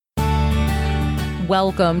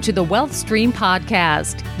Welcome to the Wealth Stream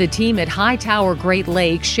Podcast. The team at Hightower Great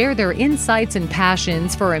Lakes share their insights and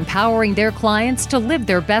passions for empowering their clients to live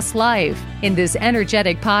their best life. In this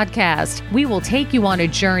energetic podcast, we will take you on a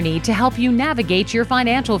journey to help you navigate your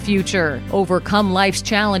financial future, overcome life's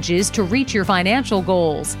challenges to reach your financial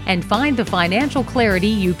goals, and find the financial clarity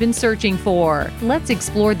you've been searching for. Let's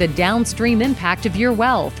explore the downstream impact of your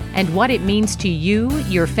wealth and what it means to you,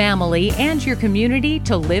 your family, and your community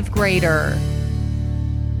to live greater.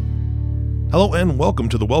 Hello and welcome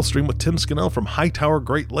to the Wealth Stream with Tim Scannell from Hightower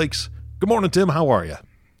Great Lakes. Good morning, Tim. How are you?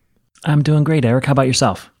 I'm doing great, Eric. How about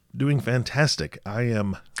yourself? Doing fantastic. I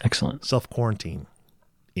am excellent. Self-quarantining.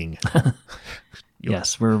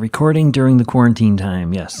 Yes, we're recording during the quarantine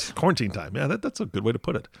time. Yes. Quarantine time. Yeah, that's a good way to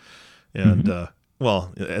put it. And,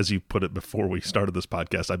 well, as you put it before we started this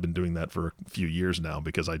podcast, I've been doing that for a few years now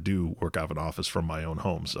because I do work out of an office from my own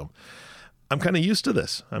home. So I'm kind of used to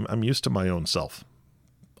this. I'm used to my own self.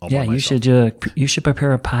 Yeah, you should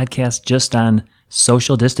prepare a podcast just on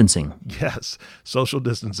social distancing. Yes, social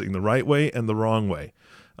distancing, the right way and the wrong way.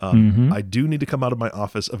 I do need to come out of my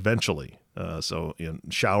office eventually. So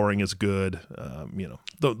showering is good,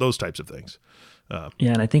 those types of things.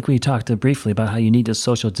 Yeah, and I think we talked briefly about how you need to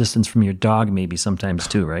social distance from your dog maybe sometimes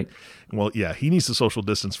too, right? Well, yeah, he needs to social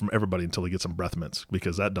distance from everybody until he gets some breath mints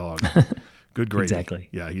because that dog... Good gravy. Exactly.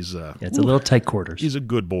 Yeah, he's it's a little tight quarters. He's a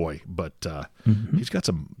good boy, but he's got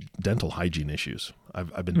some dental hygiene issues.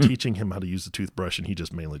 I've been teaching him how to use the toothbrush, and he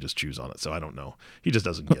just mainly just chews on it. So I don't know. He just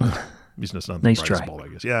doesn't get it. He's just not the brightest bulb, I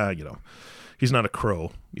guess. Yeah, he's not a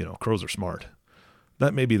crow. Crows are smart.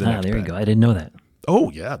 That may be the next. There you go. I didn't know that.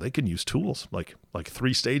 Oh yeah, they can use tools like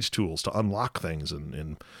 3-stage tools to unlock things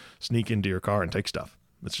and sneak into your car and take stuff.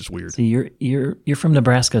 It's just weird. See, you're from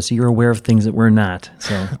Nebraska, so you're aware of things that we're not.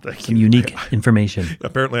 So some unique information.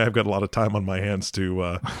 Apparently, I've got a lot of time on my hands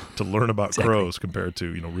to learn about crows compared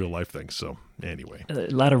to real life things. So anyway,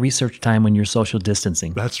 a lot of research time when you're social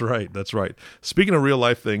distancing. That's right. Speaking of real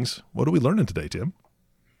life things, what are we learning today, Tim?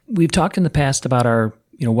 We've talked in the past about our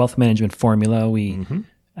wealth management formula. We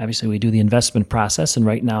obviously we do the investment process, and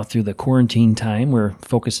right now through the quarantine time, we're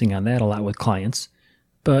focusing on that a lot with clients.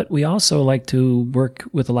 But we also like to work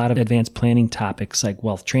with a lot of advanced planning topics like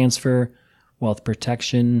wealth transfer, wealth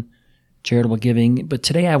protection, charitable giving. But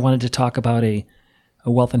today I wanted to talk about a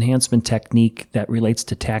wealth enhancement technique that relates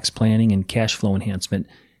to tax planning and cash flow enhancement.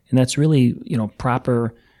 And that's really,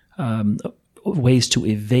 proper ways to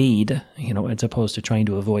evade, as opposed to trying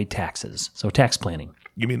to avoid taxes. So tax planning.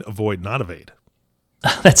 You mean avoid, not evade?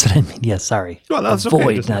 That's what I mean. Yes, sorry. Well, that's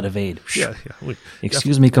avoid, okay. not evade. Yeah.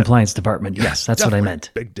 Excuse me, compliance department. Yes, that's what I meant.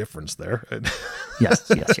 Big difference there. Yes.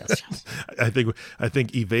 I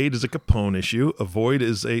think evade is a Capone issue. Avoid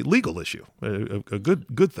is a legal issue. A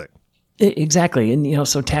good thing. Exactly. And,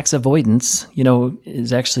 so tax avoidance,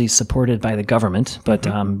 is actually supported by the government, but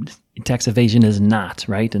tax evasion is not,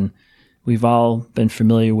 right? And we've all been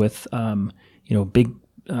familiar with, big,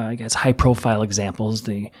 high-profile examples.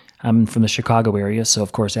 I'm from the Chicago area, so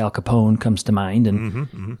of course Al Capone comes to mind,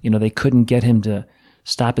 and they couldn't get him to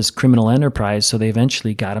stop his criminal enterprise, so they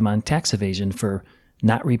eventually got him on tax evasion for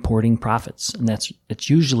not reporting profits, and it's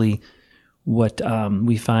usually what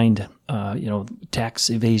we find.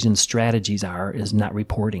 Tax evasion strategies is not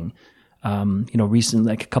reporting.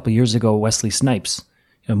 Recently, like a couple of years ago, Wesley Snipes,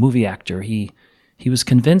 a movie actor, he was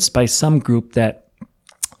convinced by some group that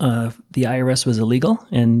the IRS was illegal,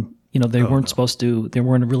 and they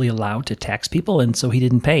weren't really allowed to tax people, and so he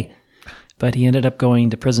didn't pay. But he ended up going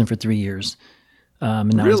to prison for 3 years,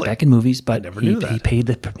 and now he's back in movies. But he paid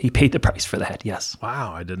the price for that. Yes.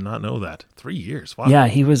 Wow, I did not know that. 3 years. Wow. Yeah,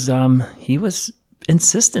 he was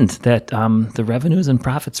insistent that the revenues and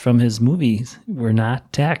profits from his movies were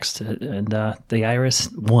not taxed, and the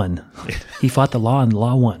IRS won. He fought the law, and the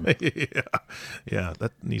law won. Yeah,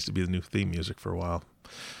 that needs to be the new theme music for a while.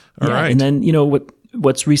 All right. And then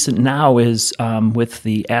what's recent now is with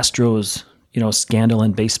the Astros, scandal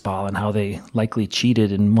in baseball and how they likely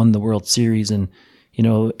cheated and won the World Series. And,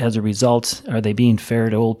 as a result, are they being fair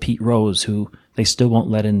to old Pete Rose, who they still won't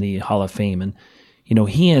let in the Hall of Fame? And,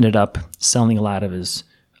 he ended up selling a lot of his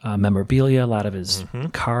memorabilia, a lot of his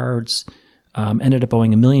cards, ended up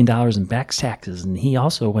owing $1 million in back taxes. And he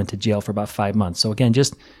also went to jail for about 5 months. So again,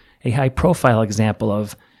 just a high profile example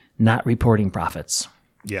of not reporting profits.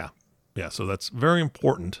 Yeah. So that's very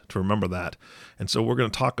important to remember that. And so we're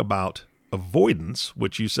going to talk about avoidance,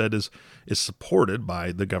 which you said is supported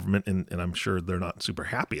by the government, and I'm sure they're not super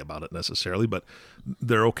happy about it necessarily, but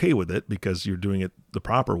they're okay with it because you're doing it the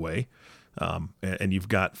proper way. And you've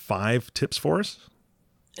got 5 tips for us?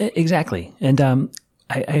 Exactly. And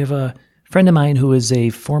I have friend of mine who is a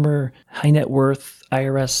former high net worth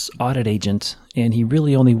IRS audit agent, and he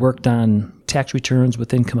really only worked on tax returns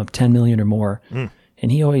with income of $10 million or more.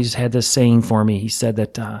 And he always had this saying for me. He said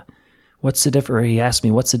that, he asked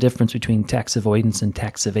me, what's the difference between tax avoidance and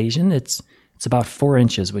tax evasion? It's about 4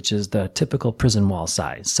 inches, which is the typical prison wall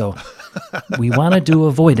size. So we want to do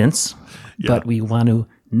avoidance, but we want to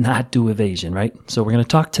not do evasion, right? So we're going to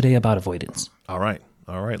talk today about avoidance. All right.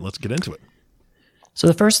 Let's get into it. So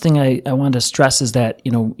the first thing I want to stress is that,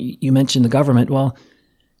 you mentioned the government. Well,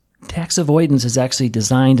 tax avoidance is actually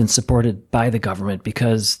designed and supported by the government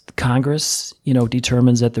because Congress,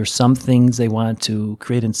 determines that there's some things they want to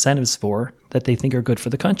create incentives for that they think are good for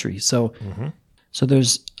the country. So, so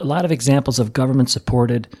there's a lot of examples of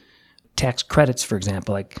government-supported tax credits, for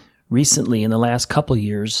example. Like recently, in the last couple of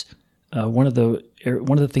years, one of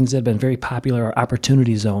the things that have been very popular are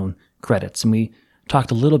opportunity zone credits, and we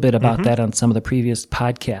talked a little bit about that on some of the previous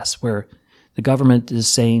podcasts, where the government is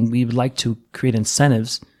saying we would like to create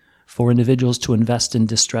incentives for individuals to invest in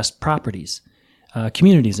distressed properties,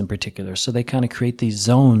 communities in particular. So they kind of create these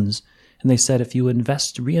zones, and they said if you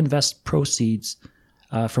reinvest proceeds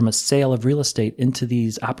from a sale of real estate into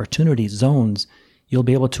these opportunity zones, you'll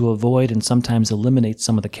be able to avoid and sometimes eliminate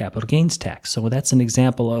some of the capital gains tax. So that's an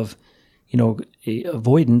example of,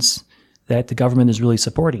 avoidance that the government is really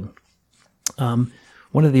supporting.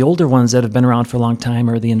 One of the older ones that have been around for a long time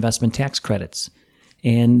are the investment tax credits.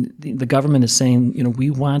 And the government is saying, we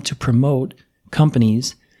want to promote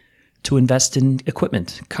companies to invest in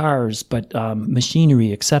equipment, cars, but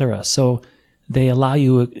machinery, et cetera. So they allow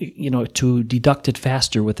you, to deduct it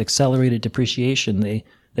faster with accelerated depreciation.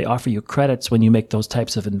 They offer you credits when you make those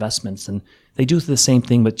types of investments. And they do the same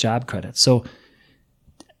thing with job credits. So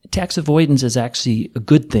tax avoidance is actually a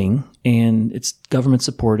good thing, and it's government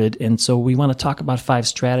supported. And so we want to talk about 5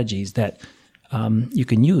 strategies that you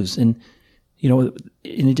can use. And,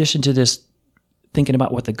 in addition to this, thinking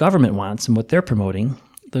about what the government wants and what they're promoting,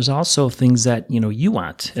 there's also things that, you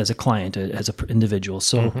want as a client, as an individual.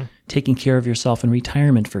 So taking care of yourself in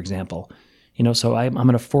retirement, for example. So I'm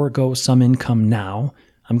going to forego some income now.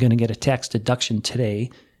 I'm going to get a tax deduction today,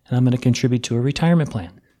 and I'm going to contribute to a retirement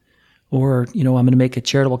plan. Or, I'm going to make a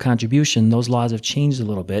charitable contribution. Those laws have changed a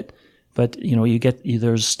little bit, but,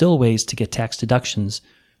 there's still ways to get tax deductions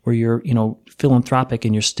where you're, philanthropic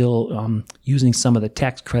and you're still using some of the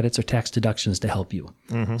tax credits or tax deductions to help you.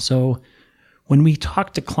 So when we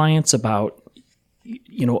talk to clients about,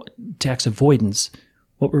 tax avoidance,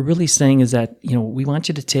 what we're really saying is that, we want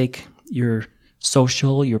you to take your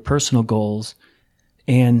social, your personal goals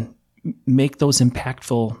and make those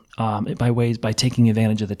impactful by taking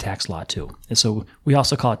advantage of the tax law too. And so we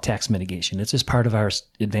also call it tax mitigation. It's just part of our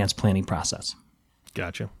advanced planning process.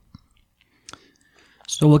 Gotcha.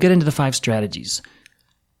 So we'll get into the 5 strategies.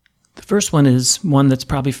 The first one is one that's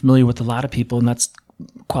probably familiar with a lot of people, and that's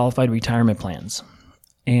qualified retirement plans.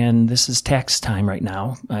 And this is tax time right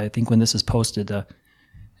now. I think when this is posted,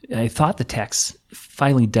 I thought the tax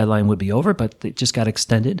filing deadline would be over, but it just got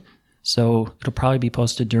extended. So it'll probably be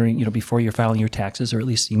posted during, before you're filing your taxes, or at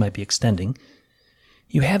least you might be extending.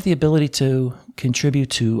 You have the ability to contribute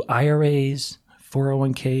to IRAs,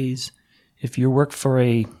 401ks. If you work for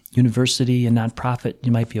a university, a nonprofit,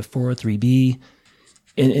 you might be a 403B.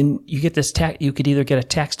 And you get this you could either get a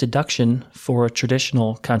tax deduction for a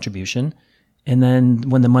traditional contribution, and then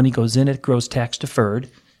when the money goes in, it grows tax deferred.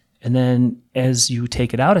 And then as you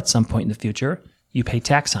take it out at some point in the future, you pay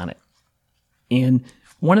tax on it. And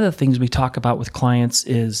one of the things we talk about with clients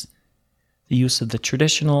is the use of the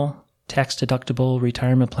traditional tax-deductible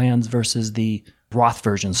retirement plans versus the Roth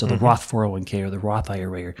version, so the Roth 401k or the Roth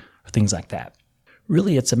IRA or things like that.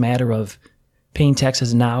 Really, it's a matter of paying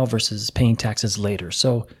taxes now versus paying taxes later.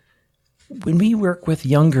 So when we work with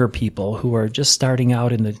younger people who are just starting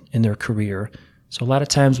out in their career, so a lot of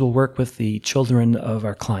times we'll work with the children of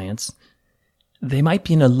our clients. They might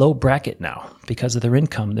be in a low bracket now because of their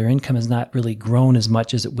income. Their income has not really grown as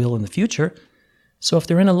much as it will in the future. So if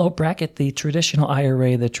they're in a low bracket, the traditional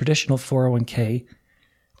IRA, the traditional 401k,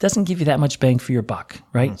 doesn't give you that much bang for your buck,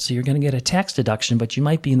 right? So you're going to get a tax deduction, but you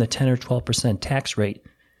might be in the 10 or 12% tax rate.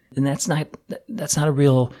 And that's not a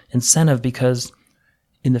real incentive, because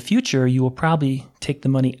in the future, you will probably take the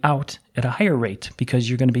money out at a higher rate because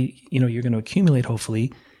you're going to be, you're going to accumulate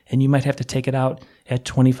hopefully, and you might have to take it out at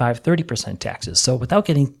 25, 30% taxes. So without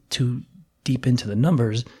getting too deep into the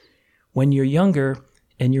numbers, when you're younger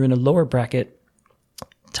and you're in a lower bracket,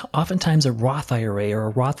 oftentimes a Roth IRA or a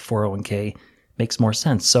Roth 401k makes more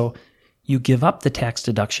sense. So you give up the tax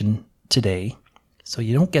deduction today, so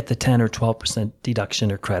you don't get the 10 or 12%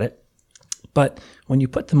 deduction or credit. But when you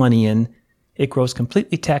put the money in, it grows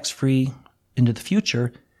completely tax-free into the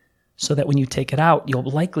future, so that when you take it out, you'll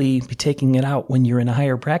likely be taking it out when you're in a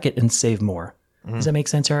higher bracket and save more. Does that make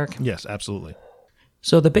sense, Eric? Yes, absolutely.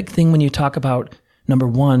 So the big thing when you talk about, number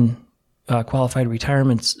one, qualified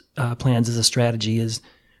retirement plans as a strategy is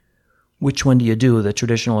which one do you do, the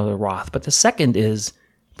traditional or the Roth? But the second is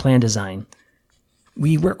plan design.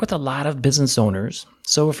 We work with a lot of business owners.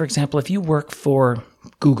 So, for example, if you work for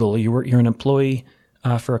Google, you're an employee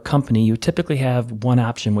for a company, you typically have one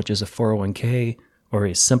option, which is a 401k or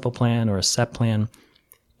a simple plan or a SEP plan.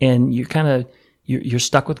 And you're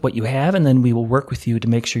stuck with what you have, and then we will work with you to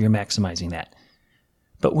make sure you're maximizing that.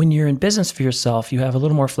 But when you're in business for yourself, you have a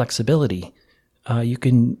little more flexibility.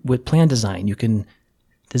 With plan design, you can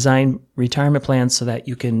design retirement plans so that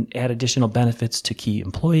you can add additional benefits to key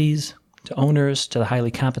employees, to owners, to the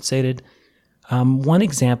highly compensated. One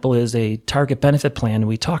example is a target benefit plan.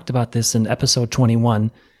 We talked about this in episode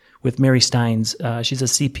 21 with Mary Steins. She's a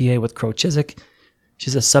CPA with Crowe Chiswick.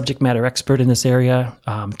 She's a subject matter expert in this area.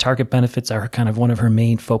 Target benefits are kind of one of her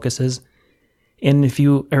main focuses. And if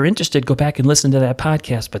you are interested, go back and listen to that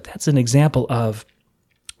podcast. But that's an example of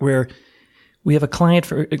where we have a client,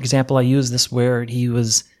 for example, I use this where he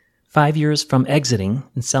was 5 years from exiting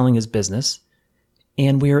and selling his business.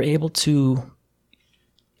 And we were able to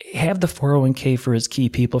have the 401k for his key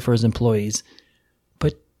people, for his employees,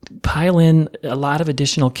 but pile in a lot of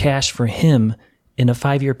additional cash for him in a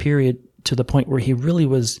 5-year period to the point where he really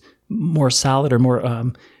was more solid or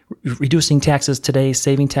more reducing taxes today,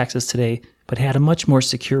 saving taxes today, but had a much more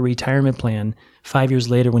secure retirement plan 5 years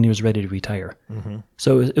later when he was ready to retire. Mm-hmm.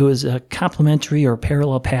 So it was a complementary or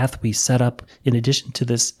parallel path we set up in addition to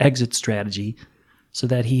this exit strategy so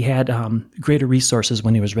that he had greater resources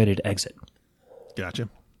when he was ready to exit. Gotcha.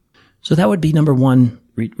 So that would be number one,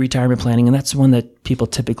 retirement planning, and that's the one that people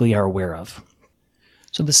typically are aware of.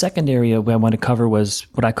 So the second area I want to cover was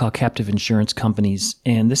what I call captive insurance companies,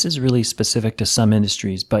 and this is really specific to some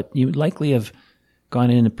industries, but you likely have gone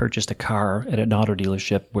in and purchased a car at an auto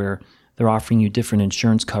dealership where they're offering you different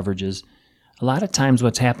insurance coverages. A lot of times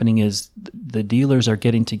what's happening is the dealers are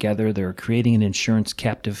getting together, they're creating an insurance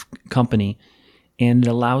captive company, and it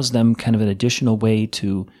allows them kind of an additional way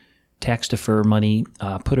to tax defer money,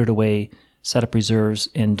 put it away, set up reserves,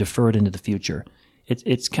 and defer it into the future.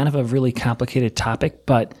 It's kind of a really complicated topic,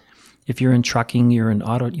 but if you're in trucking, you're an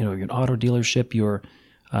auto dealership, you're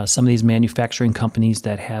some of these manufacturing companies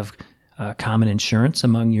that have common insurance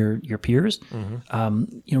among your peers,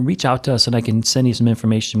 reach out to us and I can send you some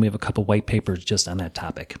information. We have a couple white papers just on that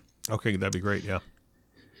topic. Okay, that'd be great. Yeah.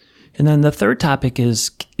 And then the third topic is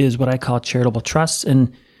what I call charitable trusts,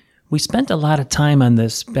 and we spent a lot of time on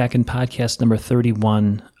this back in podcast number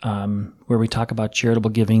 31, where we talk about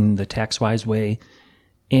charitable giving the tax-wise way.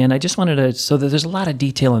 And I just wanted to, so that there's a lot of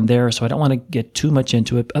detail in there, so I don't want to get too much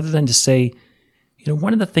into it, other than to say,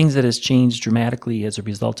 one of the things that has changed dramatically as a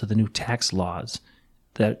result of the new tax laws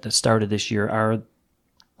that started this year are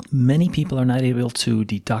many people are not able to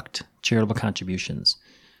deduct charitable contributions.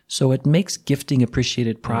 So it makes gifting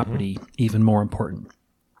appreciated property even more important.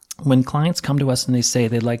 When clients come to us and they say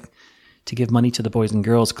they'd like to give money to the Boys and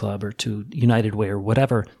Girls Club or to United Way or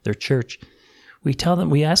whatever, their church,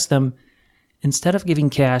 we ask them, instead of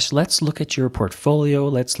giving cash, let's look at your portfolio.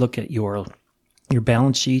 Let's look at your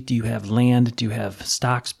balance sheet. Do you have land? Do you have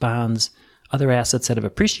stocks, bonds, other assets that have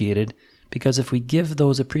appreciated? Because if we give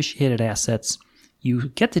those appreciated assets, you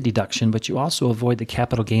get the deduction, but you also avoid the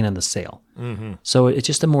capital gain on the sale. Mm-hmm. So it's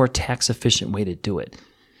just a more tax-efficient way to do it.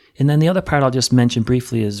 And then the other part I'll just mention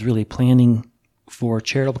briefly is really planning for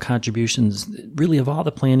charitable contributions. Really, of all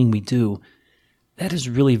the planning we do, that is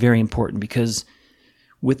really very important because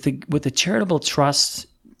with the charitable trust,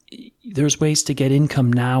 there's ways to get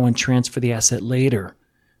income now and transfer the asset later.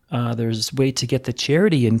 There's a way to get the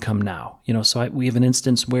charity income now. So we have an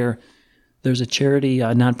instance where there's a charity,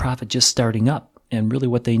 a nonprofit just starting up, and really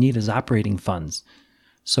what they need is operating funds.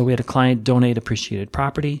 So we had a client donate appreciated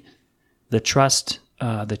property. The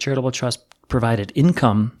charitable trust provided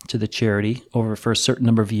income to the charity for a certain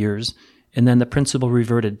number of years, and then the principal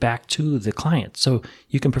reverted back to the client. So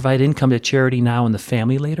you can provide income to charity now and the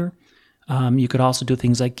family later. You could also do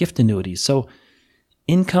things like gift annuities. So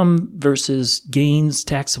income versus gains,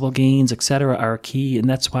 taxable gains, et cetera, are key, and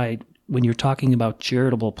that's why when you're talking about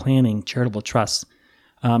charitable planning, charitable trusts,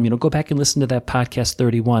 go back and listen to that podcast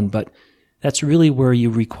 31, but that's really where you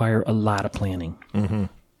require a lot of planning. Mm-hmm.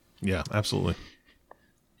 Yeah, absolutely.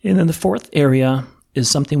 And then the fourth area is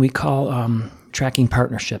something we call tracking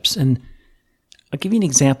partnerships. And I'll give you an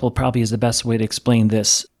example, probably is the best way to explain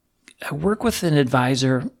this. I work with an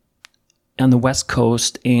advisor on the West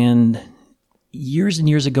Coast, and years and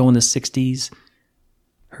years ago in the 60s,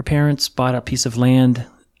 her parents bought a piece of land.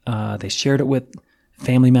 They shared it with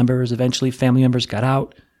family members. Eventually, family members got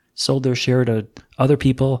out, sold their share to other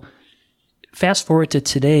people. Fast forward to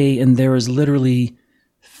today, and there is literally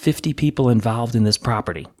 50 people involved in this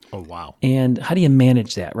property. Oh, wow. And how do you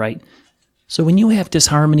manage that, right? So when you have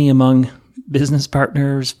disharmony among business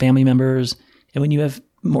partners, family members, and when you have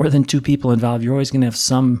more than two people involved, you're always going to have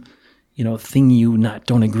some, thing you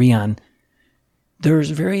don't agree on. There's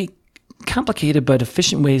very complicated but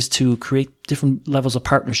efficient ways to create different levels of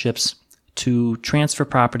partnerships, to transfer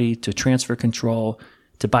property, to transfer control,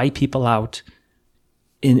 to buy people out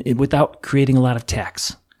without creating a lot of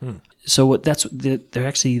tax. So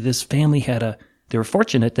this family they were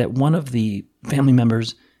fortunate that one of the family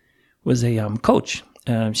members was a coach.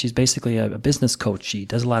 She's basically a business coach. She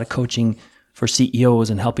does a lot of coaching for CEOs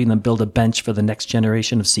and helping them build a bench for the next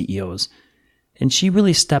generation of CEOs. And she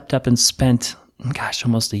really stepped up and spent,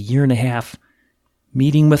 almost a year and a half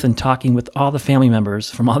meeting with and talking with all the family members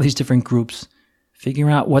from all these different groups,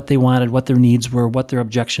 figuring out what they wanted, what their needs were, what their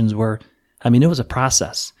objections were. It was a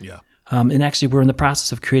process. Yeah. And actually, we're in the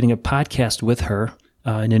process of creating a podcast with her,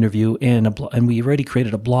 an interview, and we already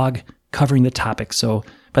created a blog covering the topic. So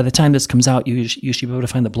by the time this comes out, you should be able to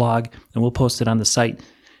find the blog, and we'll post it on the site.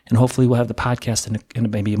 And hopefully we'll have the podcast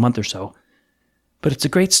in maybe a month or so. But it's a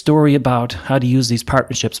great story about how to use these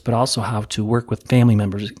partnerships, but also how to work with family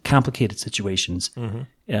members in complicated situations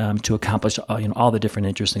to accomplish all the different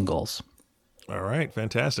interests and goals. All right,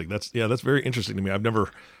 fantastic. That's very interesting to me. I've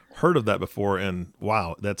never heard of that before, and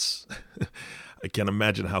wow, that's I can't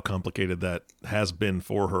imagine how complicated that has been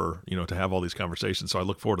for her, to have all these conversations. So I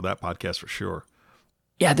look forward to that podcast for sure.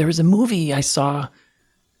 Yeah, there was a movie I saw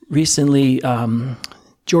recently.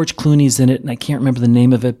 George Clooney's in it, and I can't remember the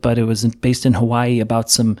name of it, but it was based in Hawaii about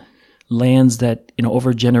some lands that,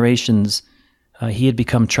 over generations, he had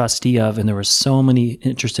become trustee of, and there were so many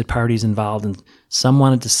interested parties involved, and some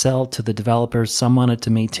wanted to sell to the developers, some wanted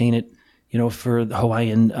to maintain it, for the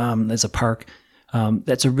Hawaiian as a park.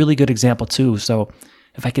 That's a really good example too. So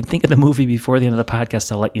if I can think of the movie before the end of the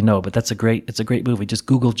podcast, I'll let you know. But it's a great movie. Just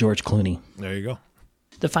Google George Clooney. There you go.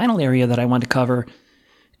 The final area that I want to cover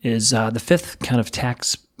is the fifth kind of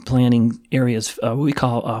tax planning areas, what we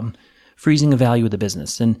call freezing the value of the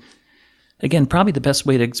business. And again, probably the best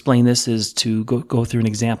way to explain this is to go through an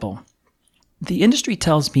example. The industry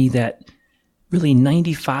tells me that really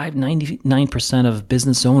 99% of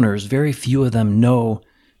business owners, very few of them know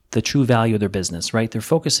the true value of their business, right? They're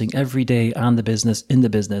focusing every day on the business, in the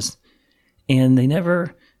business, and they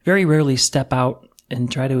very rarely step out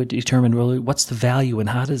and try to determine really what's the value and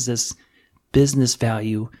how does this business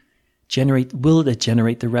value will it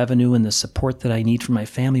generate the revenue and the support that I need for my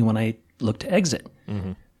family when I look to exit?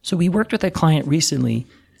 Mm-hmm. So we worked with a client recently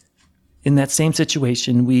in that same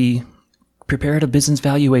situation. We prepared a business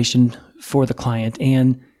valuation for the client,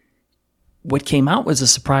 and what came out was a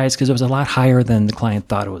surprise because it was a lot higher than the client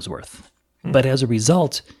thought it was worth. Mm-hmm. But as a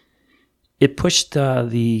result, it pushed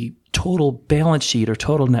the total balance sheet or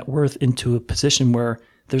total net worth into a position where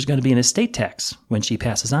there's going to be an estate tax when she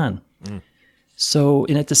passes on. Mm. So,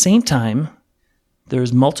 and at the same time,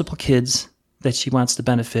 there's multiple kids that she wants to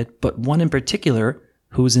benefit, but one in particular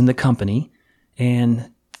who's in the company and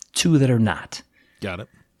two that are not. Got it.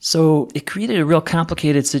 So it created a real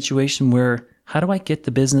complicated situation where how do I get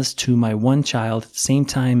the business to my one child at the same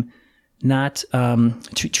time, not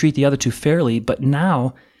to treat the other two fairly, but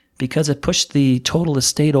now because it pushed the total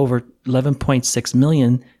estate over $11.6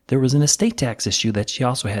 million, there was an estate tax issue that she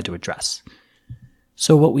also had to address.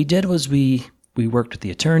 So what we did was we worked with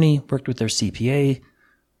the attorney, worked with their CPA,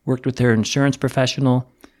 worked with their insurance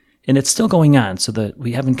professional, and it's still going on so that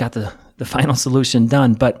we haven't got the final solution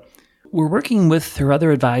done. But we're working with her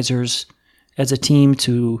other advisors as a team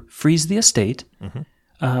to freeze the estate,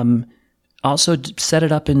 also set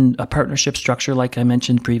it up in a partnership structure like I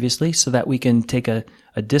mentioned previously so that we can take a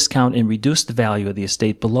discount and reduce the value of the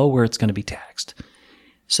estate below where it's going to be taxed.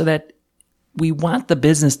 So that we want the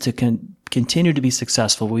business to continue to be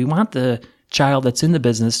successful. We want the child that's in the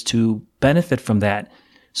business to benefit from that.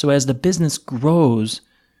 So as the business grows,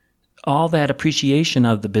 all that appreciation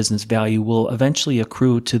of the business value will eventually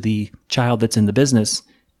accrue to the child that's in the business.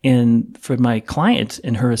 And for my client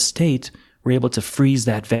and her estate, we're able to freeze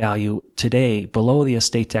that value today below the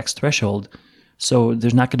estate tax threshold. So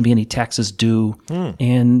there's not going to be any taxes due.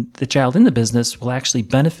 And the child in the business will actually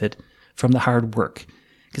benefit from the hard work.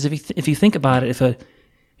 Because if you think about it,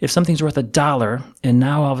 if something's worth $1 and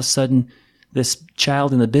now all of a sudden this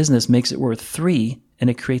child in the business makes it worth $3, and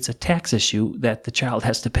it creates a tax issue that the child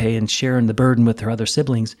has to pay and share in the burden with her other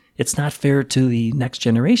siblings, it's not fair to the next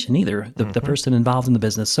generation either, the person involved in the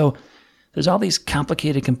business. So there's all these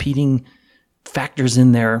complicated competing factors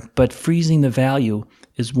in there, but freezing the value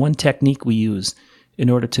is one technique we use in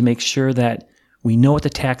order to make sure that we know what the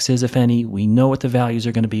tax is, if any, we know what the values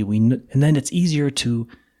are going to be, and then it's easier to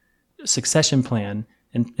succession plan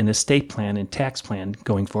and estate plan and tax plan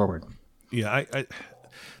going forward. Yeah, I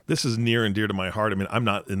this is near and dear to my heart. I mean, I'm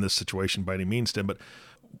not in this situation by any means, Tim, but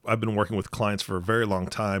I've been working with clients for a very long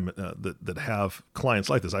time that have clients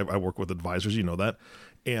like this. I work with advisors, you know that.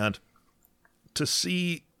 And to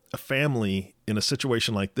see a family in a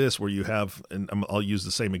situation like this where you have, and I'll use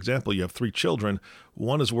the same example, you have 3 children.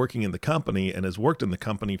 One is working in the company and has worked in the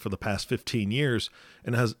company for the past 15 years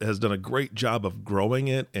and has done a great job of growing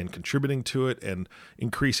it and contributing to it and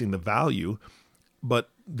increasing the value. But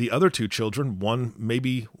the other 2 children, one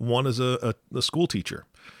is a school teacher,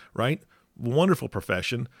 right? Wonderful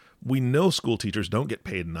profession. We know school teachers don't get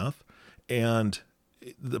paid enough, and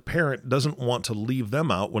the parent doesn't want to leave them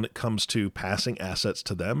out when it comes to passing assets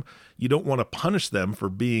to them. You don't want to punish them for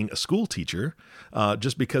being a school teacher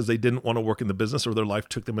just because they didn't want to work in the business or their life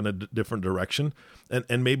took them in a different direction.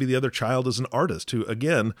 And maybe the other child is an artist who,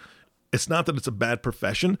 again, it's not that it's a bad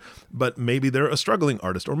profession, but maybe they're a struggling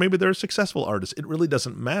artist or maybe they're a successful artist. It really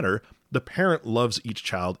doesn't matter. The parent loves each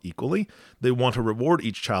child equally. They want to reward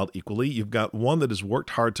each child equally. You've got one that has worked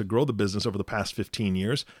hard to grow the business over the past 15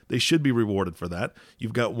 years. They should be rewarded for that.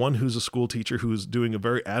 You've got one who's a school teacher who's doing a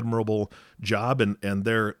very admirable job and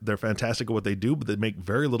they're fantastic at what they do, but they make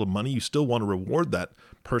very little money. You still want to reward that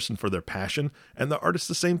person for their passion. And the artist,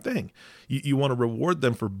 the same thing. You want to reward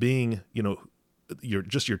them for being, your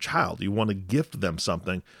child. You want to gift them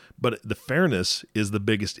something, but the fairness is the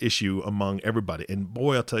biggest issue among everybody. And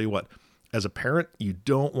boy, I'll tell you what, as a parent, you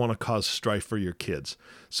don't want to cause strife for your kids.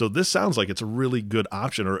 So this sounds like it's a really good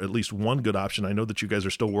option, or at least one good option. I know that you guys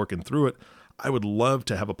are still working through it. I would love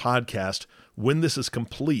to have a podcast when this is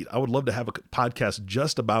complete. I would love to have a podcast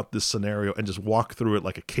just about this scenario and just walk through it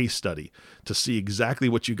like a case study to see exactly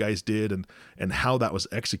what you guys did and how that was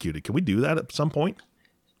executed. Can we do that at some point?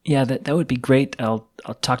 Yeah, that would be great. I'll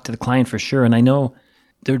talk to the client for sure. And I know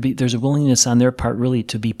there's a willingness on their part really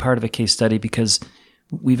to be part of a case study because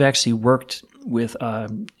we've actually worked with,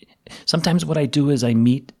 sometimes what I do is I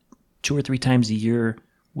meet 2 or 3 times a year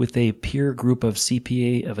with a peer group of a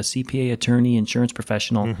CPA attorney, insurance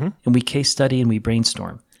professional, and we case study and we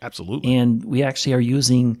brainstorm. Absolutely. And we actually are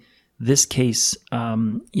using this case,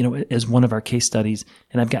 as one of our case studies.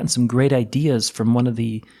 And I've gotten some great ideas from one of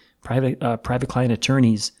the private client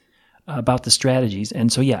attorneys about the strategies.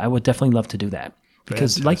 And so, yeah, I would definitely love to do that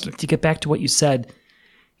because Fantastic. like to get back to what you said,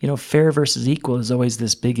 fair versus equal is always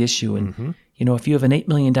this big issue. And, if you have an $8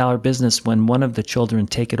 million business, when one of the children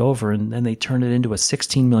take it over and then they turn it into a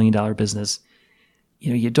 $16 million business,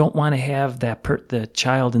 you don't want to have the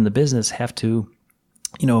child in the business have to,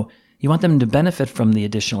 you want them to benefit from the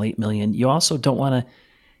additional $8 million. You also don't want to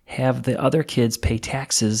have the other kids pay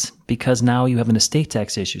taxes because now you have an estate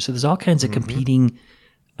tax issue. So there's all kinds of competing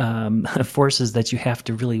forces that you have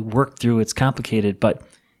to really work through. It's complicated, but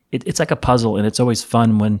it's like a puzzle, and it's always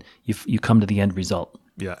fun when you come to the end result.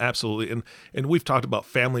 Yeah, absolutely. And we've talked about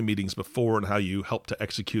family meetings before and how you help to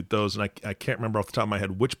execute those. And I can't remember off the top of my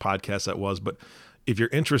head which podcast that was, but if you're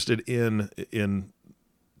interested in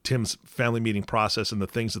Tim's family meeting process and the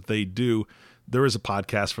things that they do, there is a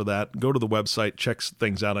podcast for that. Go to the website, check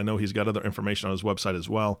things out. I know he's got other information on his website as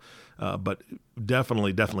well, but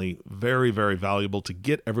definitely very, very valuable to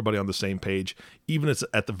get everybody on the same page, even if it's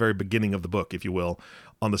at the very beginning of the book, if you will,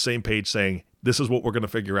 on the same page saying, this is what we're going to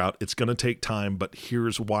figure out. It's going to take time, but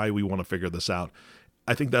here's why we want to figure this out.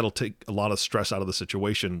 I think that'll take a lot of stress out of the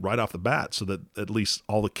situation right off the bat so that at least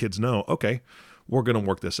all the kids know, okay, we're going to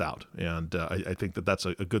work this out. And I think that that's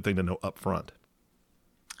a good thing to know up front.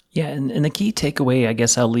 Yeah, and the key takeaway I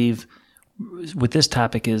guess I'll leave with this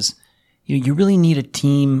topic is you really need a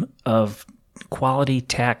team of quality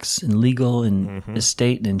tax and legal and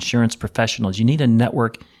estate and insurance professionals. You need a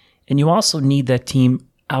network, and you also need that team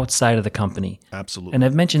outside of the company. Absolutely. And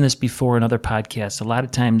I've mentioned this before in other podcasts. A lot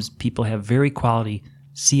of times people have very quality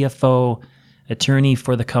CFO, attorney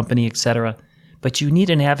for the company, etc. But you need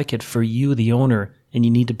an advocate for you, the owner, and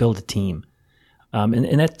you need to build a team.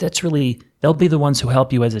 And that's really, they'll be the ones who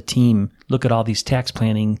help you as a team look at all these tax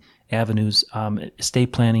planning avenues,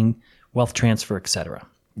 estate planning, wealth transfer, etc.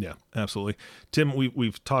 Yeah, absolutely. Tim,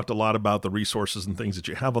 we've talked a lot about the resources and things that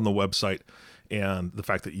you have on the website. and the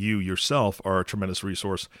fact that you yourself are a tremendous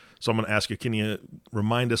resource. So I'm going to ask you, can you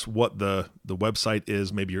remind us what the website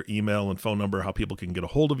is, maybe your email and phone number, how people can get a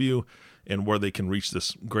hold of you, and where they can reach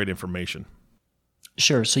this great information?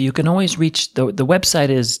 Sure. So you can always reach, the website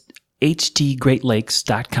is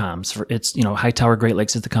htgreatlakes.com. So it's, Hightower Great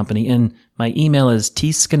Lakes is the company. And my email is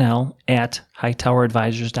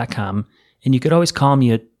tscannell@hightoweradvisors.com. And you could always call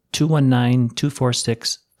me at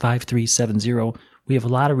 219-246-5370. We have a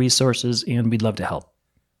lot of resources, and we'd love to help.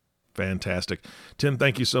 Fantastic. Tim,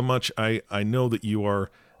 thank you so much. I know that you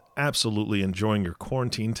are absolutely enjoying your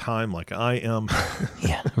quarantine time like I am.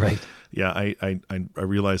 Yeah, right. Yeah, I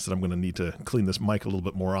realize that I'm going to need to clean this mic a little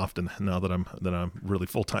bit more often now that I'm really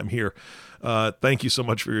full-time here. Thank you so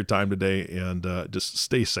much for your time today, and just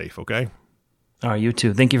stay safe, okay? All right, you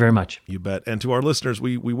too. Thank you very much. You bet. And to our listeners,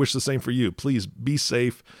 we wish the same for you. Please be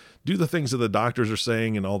safe. Do the things that the doctors are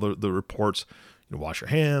saying and all the reports. Wash your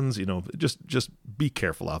hands. Just be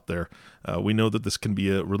careful out there. We know that this can be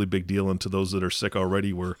a really big deal, and to those that are sick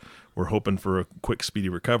already, we're hoping for a quick, speedy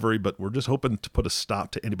recovery, but we're just hoping to put a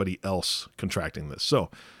stop to anybody else contracting this.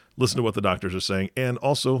 So listen to what the doctors are saying, and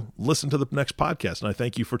also listen to the next podcast. And I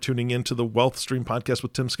thank you for tuning in to the Wealth Stream Podcast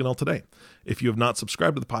with Tim Scannell today. If you have not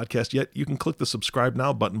subscribed to the podcast yet, you can click the subscribe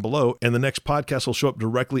now button below, and the next podcast will show up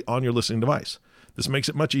directly on your listening device. This makes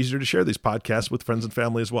it much easier to share these podcasts with friends and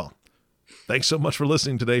family as well. Thanks so much for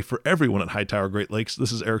listening today. For everyone at Hightower Great Lakes,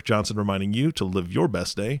 this is Eric Johnson reminding you to live your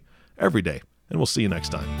best day every day, and we'll see you next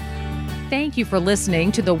time. Thank you for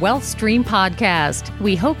listening to the Wealth Stream Podcast.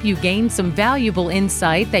 We hope you gained some valuable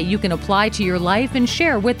insight that you can apply to your life and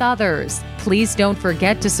share with others. Please don't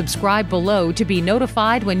forget to subscribe below to be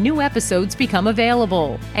notified when new episodes become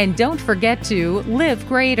available. And don't forget to live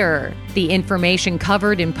greater. The information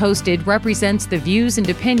covered and posted represents the views and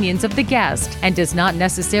opinions of the guest and does not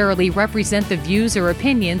necessarily represent the views or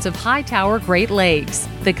opinions of Hightower Great Lakes.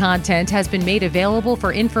 The content has been made available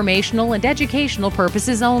for informational and educational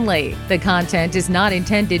purposes only. The content is not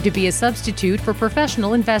intended to be a substitute for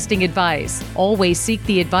professional investing advice. Always seek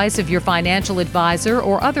the advice of your financial advisor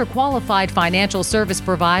or other qualified financial service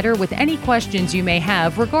provider with any questions you may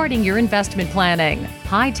have regarding your investment planning.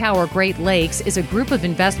 Hightower Great Lakes is a group of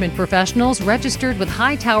investment professionals registered with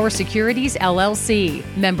Hightower Securities, LLC,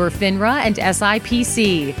 member FINRA and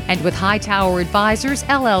SIPC, and with Hightower Advisors,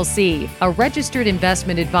 LLC, a registered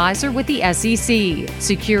investment advisor with the SEC.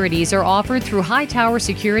 Securities are offered through Hightower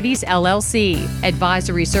Securities, LLC.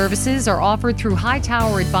 Advisory services are offered through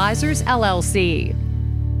Hightower Advisors, LLC.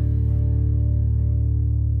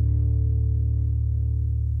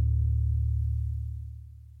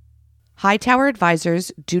 Hightower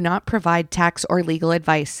Advisors do not provide tax or legal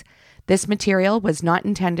advice. This material was not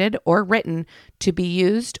intended or written to be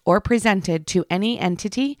used or presented to any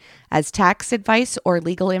entity as tax advice or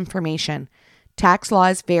legal information. Tax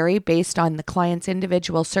laws vary based on the client's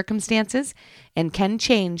individual circumstances and can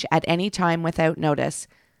change at any time without notice.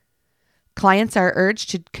 Clients are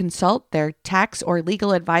urged to consult their tax or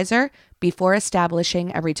legal advisor before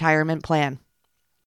establishing a retirement plan.